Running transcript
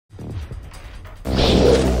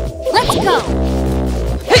Let's go.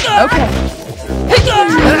 Okay.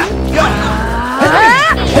 Give me that. Yo.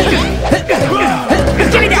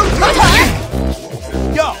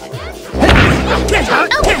 Oh,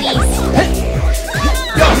 please.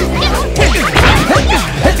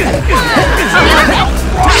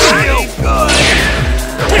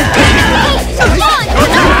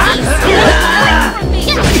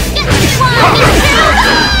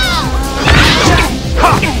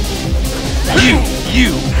 You.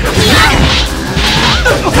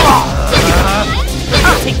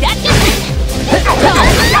 I'll take that.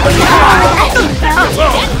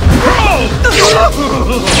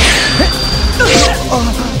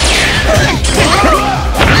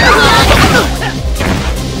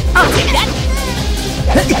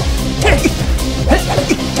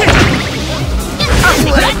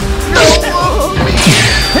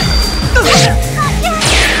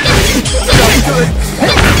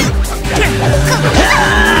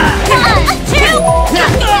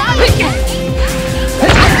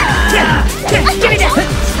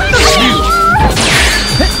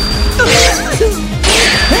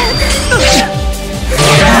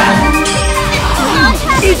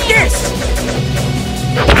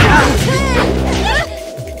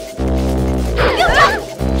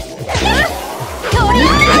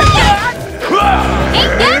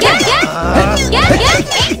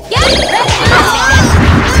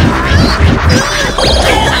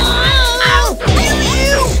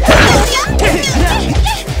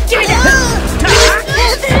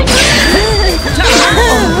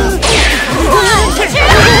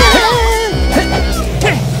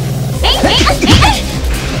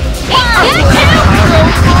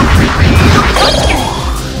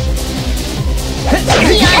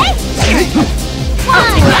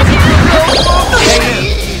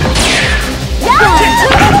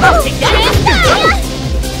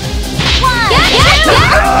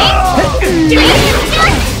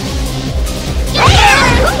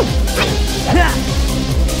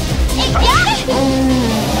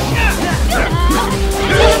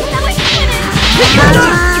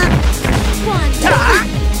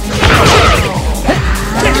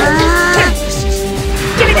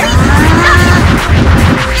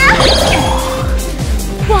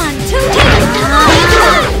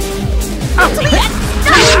 I'll take that.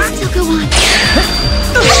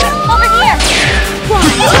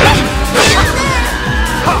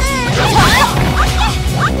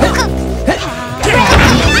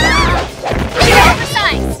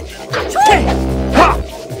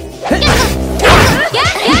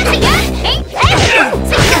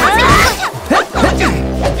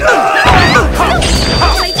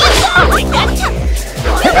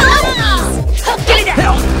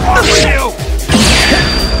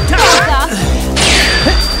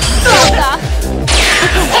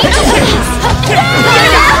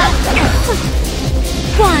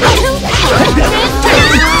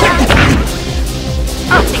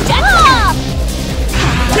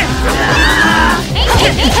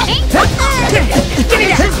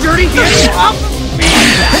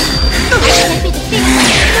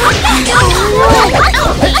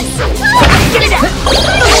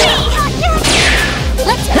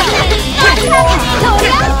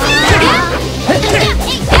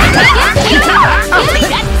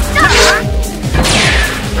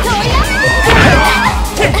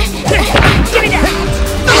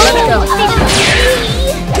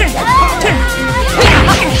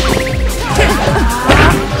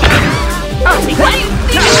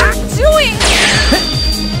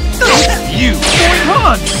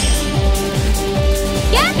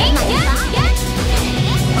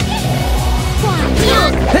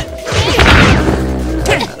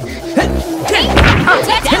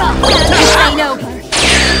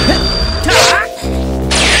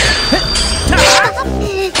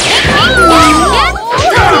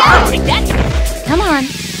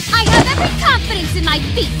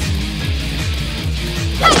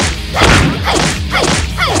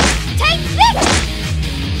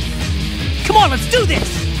 Eat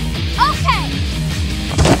this!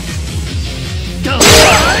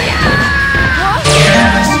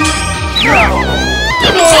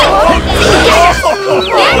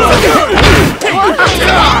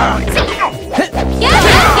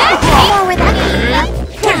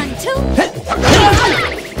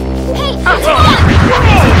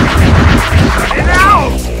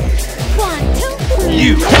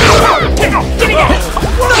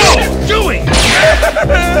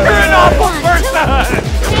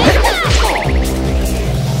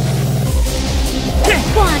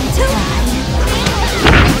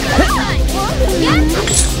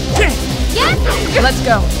 Let's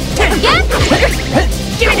go. Yeah.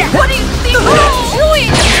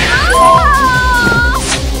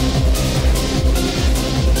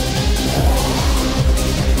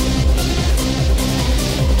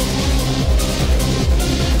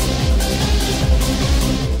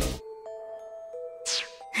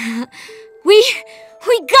 We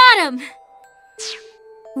got him!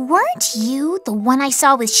 Weren't you the one I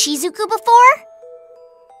saw with Shizuku before?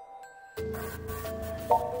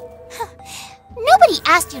 Nobody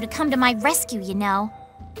asked you to come to my rescue, you know.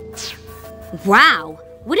 Wow,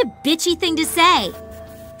 what a bitchy thing to say.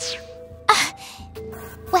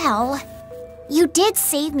 Well, you did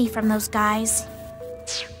save me from those guys.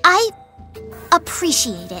 I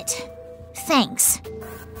appreciate it. Thanks.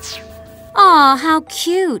 Aw, how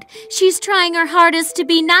cute. She's trying her hardest to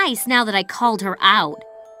be nice now that I called her out.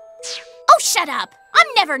 Oh, shut up. I'm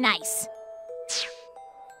never nice.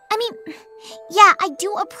 I mean, yeah, I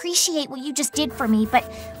do appreciate what you just did for me, but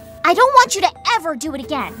I don't want you to ever do it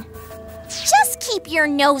again. Just keep your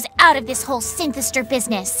nose out of this whole Synthester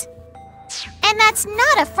business. And that's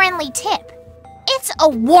not a friendly tip. It's a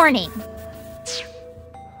warning.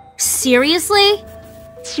 Seriously?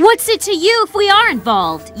 What's it to you if we are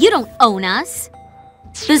involved? You don't own us.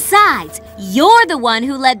 Besides, you're the one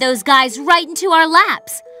who led those guys right into our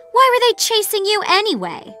laps. Why were they chasing you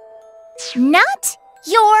anyway? Not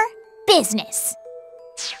your business.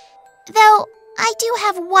 Though, I do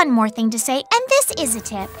have one more thing to say, and this is a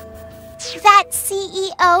tip. That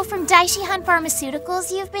CEO from Daishihan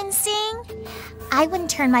Pharmaceuticals you've been seeing? I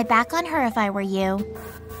wouldn't turn my back on her if I were you.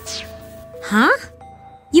 Huh?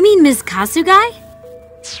 You mean Ms. Kasugai?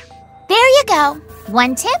 There you go.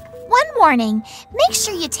 One tip, one warning. Make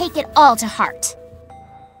sure you take it all to heart.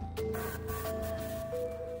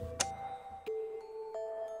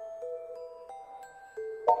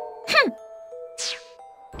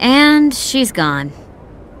 And she's gone.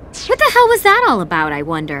 What the hell was that all about, I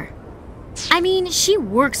wonder? I mean, she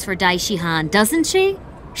works for Daishihan, doesn't she?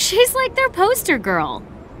 She's like their poster girl.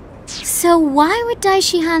 So why would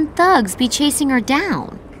Daishihan thugs be chasing her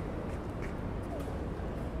down?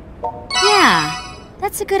 Yeah,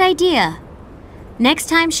 that's a good idea. Next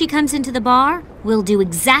time she comes into the bar, we'll do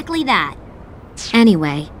exactly that.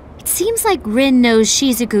 Anyway, it seems like Rin knows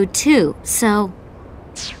Shizuku too, so...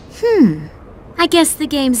 I guess the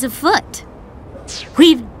game's afoot.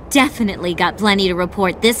 We've definitely got plenty to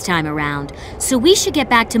report this time around, so we should get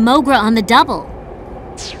back to Mogra on the double.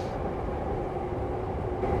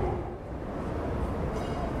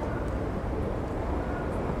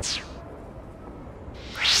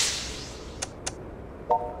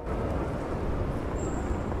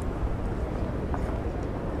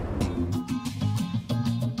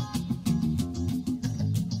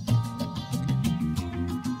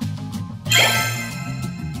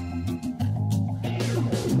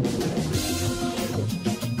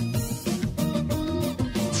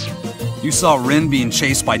 You saw Rin being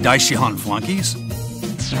chased by Daishihan flunkies?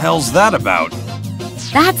 The hell's that about?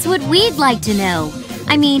 That's what we'd like to know.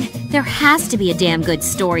 I mean, there has to be a damn good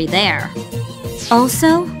story there.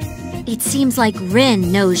 Also, it seems like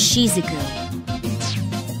Rin knows Shizuku.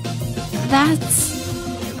 That's...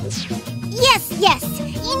 Yes,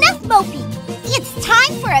 enough moping. It's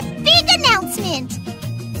time for a big announcement.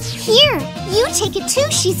 Here, you take it too,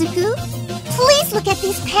 Shizuku. Please look at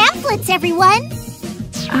these pamphlets, everyone.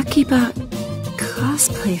 Akiba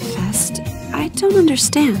Cosplay Fest? I don't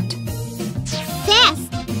understand.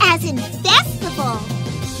 Fest, as in festival.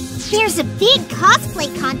 There's a big cosplay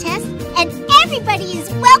contest, and everybody is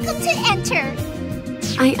welcome to enter.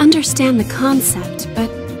 I understand the concept, but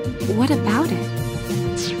what about it?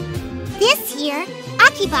 This year,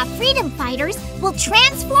 Akiba Freedom Fighters will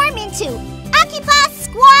transform into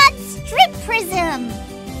AKiBASTRiP Prism.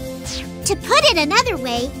 To put it another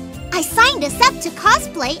way, I signed us up to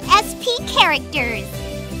cosplay SP characters.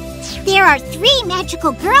 There are 3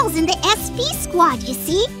 magical girls in the SP squad, you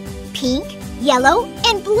see? Pink, yellow,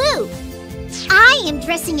 and blue. I am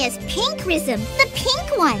dressing as Pinkrism, the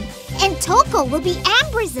pink one, and Toko will be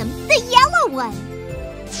Ambrism, the yellow one.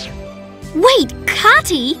 Wait,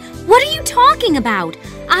 Kati, what are you talking about?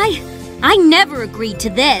 I never agreed to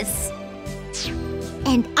this.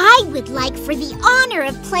 And I would like for the honor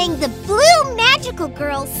of playing the blue magical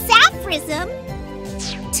girl, Sapphism,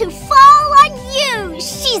 to fall on you,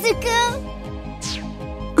 Shizuku!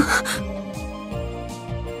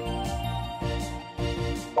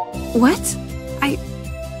 What?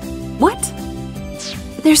 What?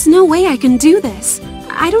 There's no way I can do this.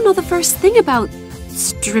 I don't know the first thing about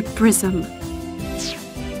striprism.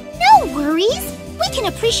 No worries! We can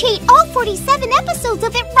appreciate all 47 episodes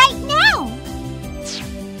of it right now!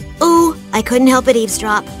 Ooh, I couldn't help but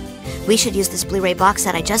eavesdrop. We should use this Blu-ray box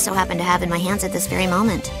set I just so happen to have in my hands at this very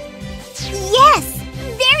moment. Yes!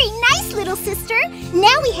 Very nice, little sister!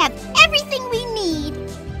 Now we have everything we need!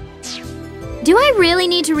 Do I really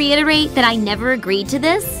need to reiterate that I never agreed to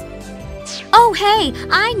this? Oh, hey,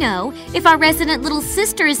 I know. If our resident little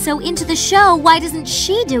sister is so into the show, why doesn't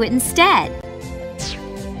she do it instead?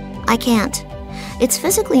 I can't. It's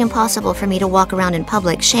physically impossible for me to walk around in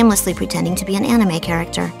public shamelessly pretending to be an anime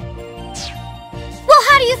character. Well,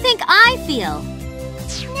 how do you think I feel?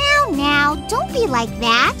 Now, don't be like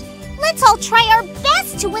that. Let's all try our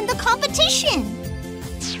best to win the competition.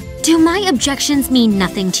 Do my objections mean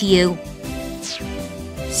nothing to you?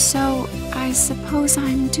 So, I suppose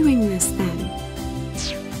I'm doing this then.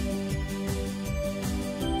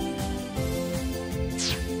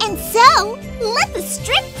 And so, let the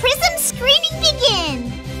Strip Prism screening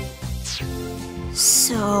begin.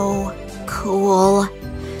 So cool.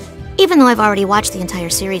 Even though I've already watched the entire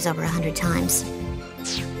series over 100 times.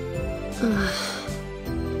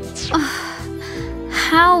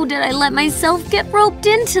 How did I let myself get roped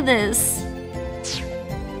into this?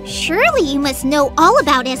 Surely you must know all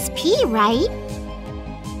about SP, right?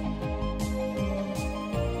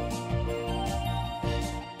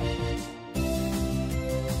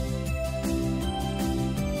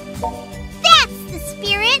 That's the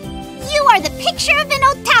spirit! You are the picture of an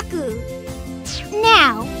otaku!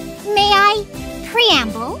 Now, may I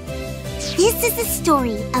preamble? This is the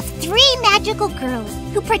story of 3 magical girls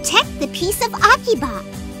who protect the peace of Akiba.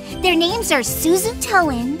 Their names are Suzu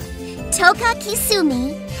Toen, Toka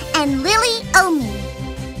Kisumi, and Lily Omi.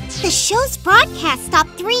 The show's broadcast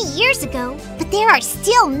stopped 3 years ago, but there are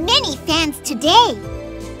still many fans today.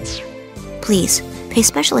 Please, pay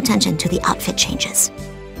special attention to the outfit changes.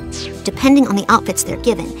 Depending on the outfits they're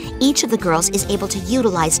given, each of the girls is able to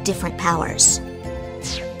utilize different powers.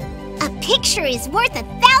 A picture is worth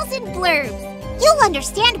 1,000 blurbs. You'll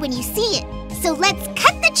understand when you see it. So let's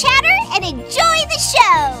cut the chatter and enjoy the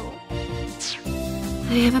show!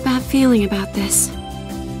 I have a bad feeling about this.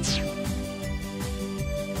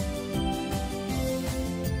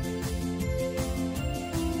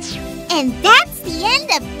 And that's the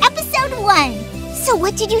end of episode 1. So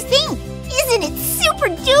what did you think? Isn't it super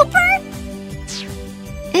duper?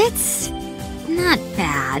 It's not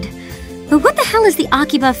bad. But what the hell is the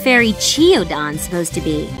Akiba fairy Chiyodan supposed to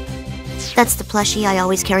be? That's the plushie I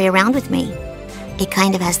always carry around with me. It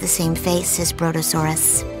kind of has the same face as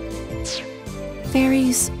Brotosaurus.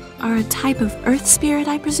 Fairies are a type of earth spirit,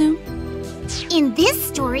 I presume? In this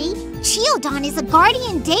story, Chiyodan is a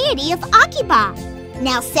guardian deity of Akiba.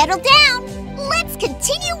 Now settle down. Let's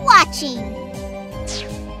continue watching.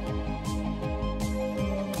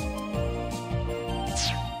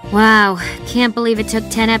 Wow, can't believe it took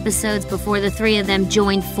 10 episodes before the 3 of them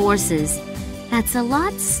joined forces. That's a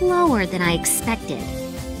lot slower than I expected.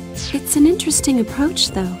 It's an interesting approach,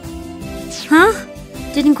 though. Huh?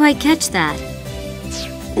 Didn't quite catch that.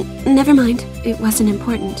 Never mind. It wasn't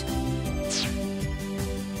important.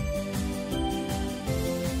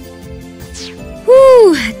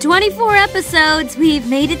 Whew! 24 episodes. We've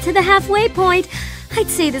made it to the halfway point. I'd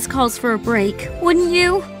say this calls for a break, wouldn't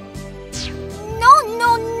you?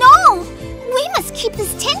 No! We must keep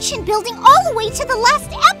this tension building all the way to the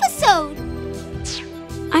last episode.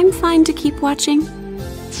 I'm fine to keep watching.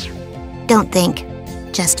 Don't think,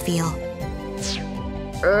 just feel.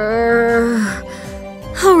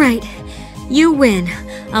 All right, you win.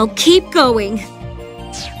 I'll keep going.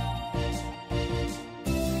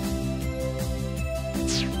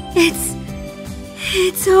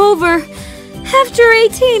 It's over. After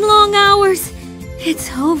 18 long hours, it's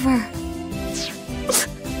over.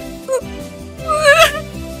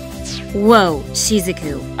 Whoa,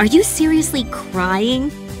 Shizuku, are you seriously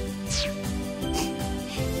crying?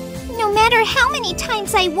 No matter how many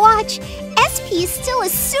times I watch, SP is still a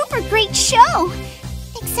super great show.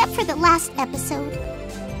 Except for the last episode.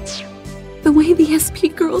 The way the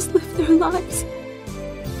SP girls live their lives,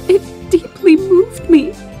 it deeply moved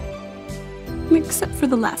me. Except for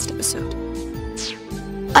the last episode.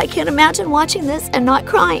 I can't imagine watching this and not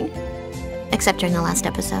crying. Except during the last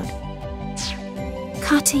episode.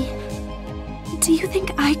 Kati, do you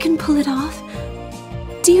think I can pull it off?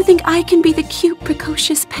 Do you think I can be the cute,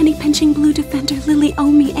 precocious, penny-pinching blue defender Lily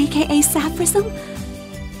Omi, aka Sapphism?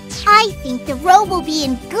 I think the role will be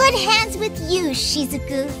in good hands with you,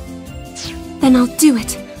 Shizuku. Then I'll do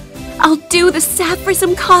it. I'll do the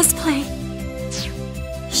Sapphism cosplay.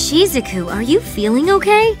 Shizuku, are you feeling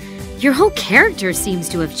okay? Your whole character seems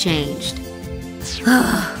to have changed.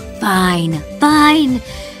 Fine.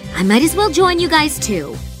 I might as well join you guys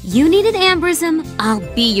too. You need an Ambrism, I'll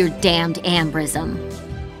be your damned Ambrism.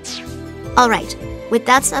 Alright, with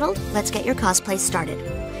that settled, let's get your cosplay started.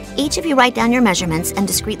 Each of you write down your measurements and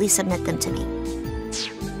discreetly submit them to me.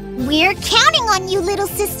 We're counting on you, little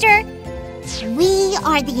sister. We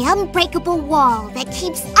are the unbreakable wall that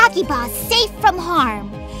keeps AKiBA safe from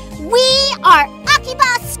harm. We are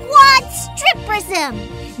AKiBA Squad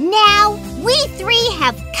Stripperism. Now, we three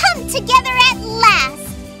have come together at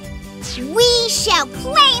last. We shall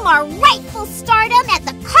claim our rightful stardom at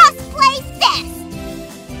the Cosplay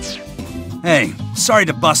Fest. Hey, sorry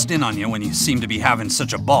to bust in on you when you seem to be having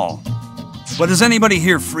such a ball. But is anybody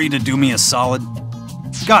here free to do me a solid?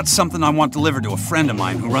 Got something I want delivered to a friend of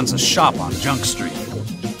mine who runs a shop on Junk Street.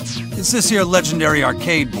 It's this here legendary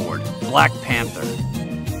arcade board, Black Panther.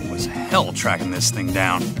 It was hell tracking this thing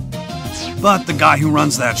down. But the guy who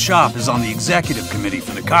runs that shop is on the executive committee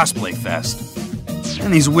for the Cosplay Fest.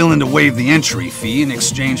 And he's willing to waive the entry fee in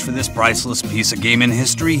exchange for this priceless piece of gaming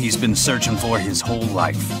history he's been searching for his whole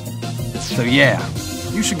life. So yeah,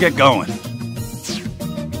 you should get going.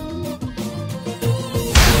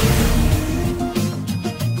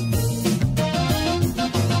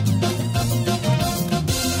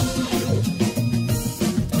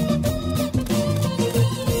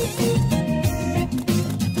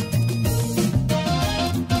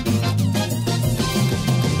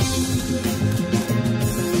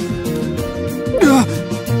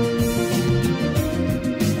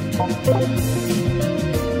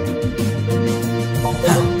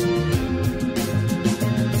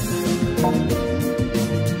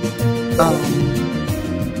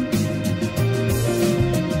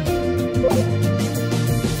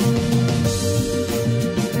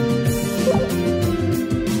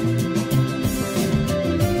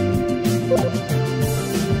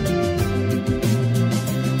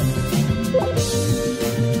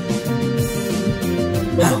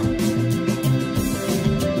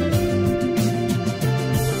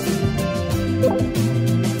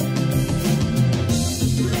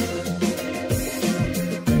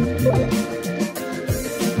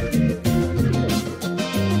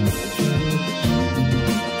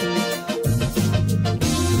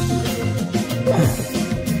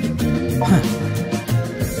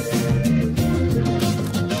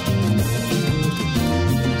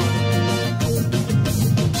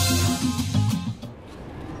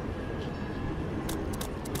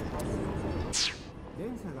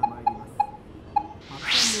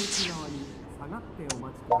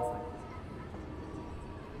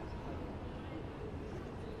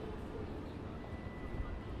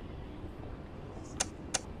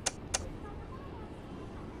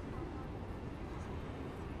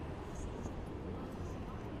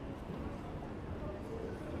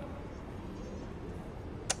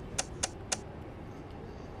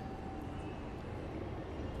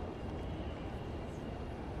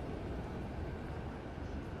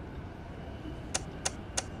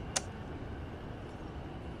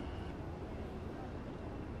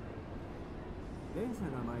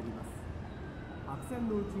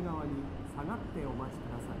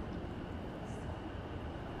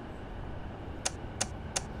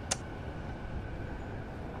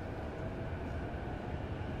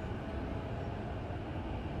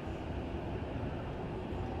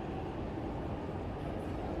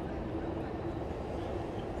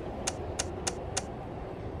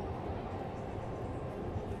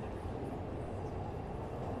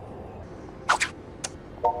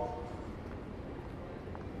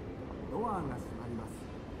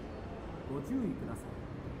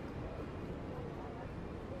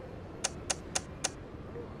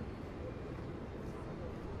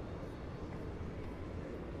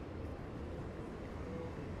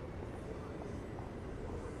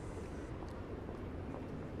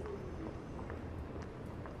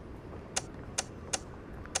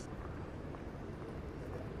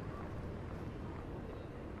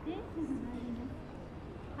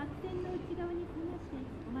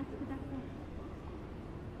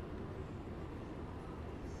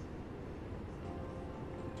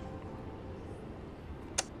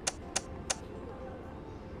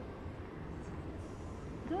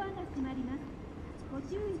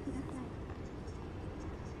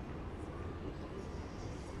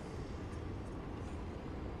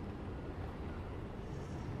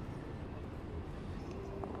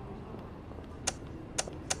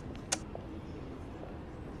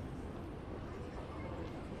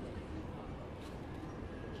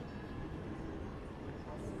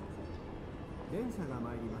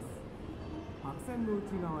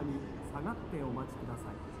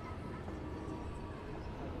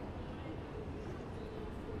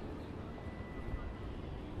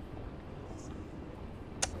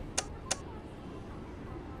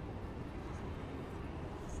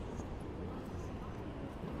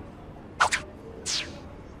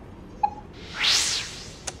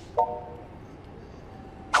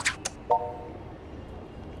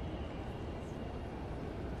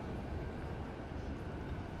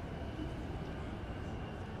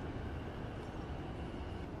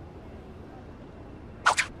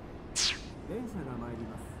 車が参り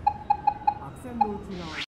ます。白線の内側